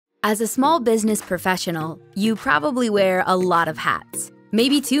As a small business professional, you probably wear a lot of hats,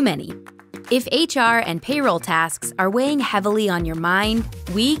 maybe too many. If HR and payroll tasks are weighing heavily on your mind,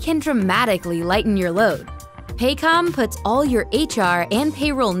 we can dramatically lighten your load. Paycom puts all your HR and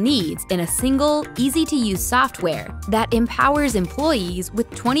payroll needs in a single, easy-to-use software that empowers employees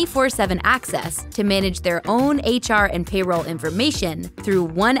with 24/7 access to manage their own HR and payroll information through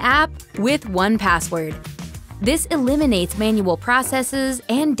one app with one password. This eliminates manual processes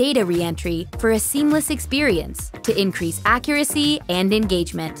and data re-entry for a seamless experience to increase accuracy and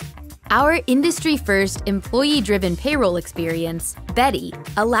engagement. Our industry-first, employee-driven payroll experience, Beti,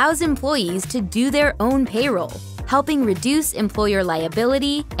 allows employees to do their own payroll, helping reduce employer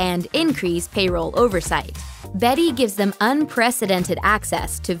liability and increase payroll oversight. Beti gives them unprecedented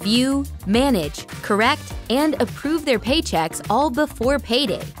access to view, manage, correct, and approve their paychecks all before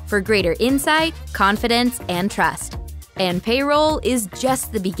payday for greater insight, confidence, and trust. And payroll is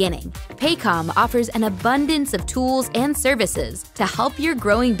just the beginning. Paycom offers an abundance of tools and services to help your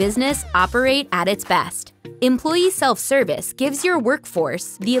growing business operate at its best. Employee self-service gives your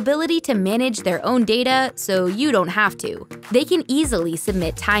workforce the ability to manage their own data so you don't have to. They can easily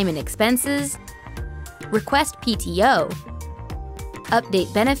submit time and expenses, request PTO,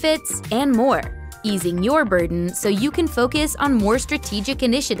 update benefits, and more, easing your burden so you can focus on more strategic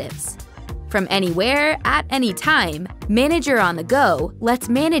initiatives. From anywhere, at any time, Manager on the Go lets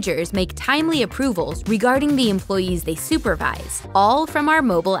managers make timely approvals regarding the employees they supervise, all from our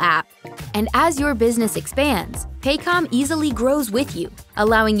mobile app. And as your business expands, Paycom easily grows with you,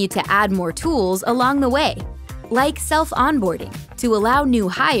 allowing you to add more tools along the way, like self-onboarding to allow new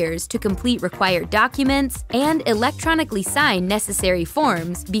hires to complete required documents and electronically sign necessary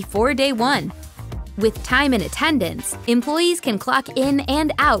forms before day one. With time and attendance, employees can clock in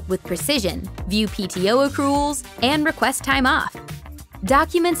and out with precision, view PTO accruals, and request time off.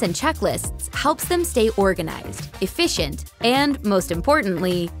 Documents and checklists helps them stay organized, efficient, and, most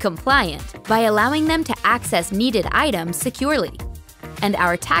importantly, compliant by allowing them to access needed items securely. And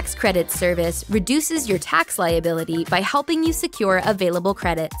our tax credits service reduces your tax liability by helping you secure available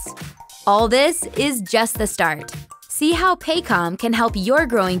credits. All this is just the start. See how Paycom can help your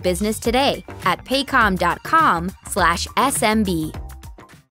growing business today at paycom.com/SMB.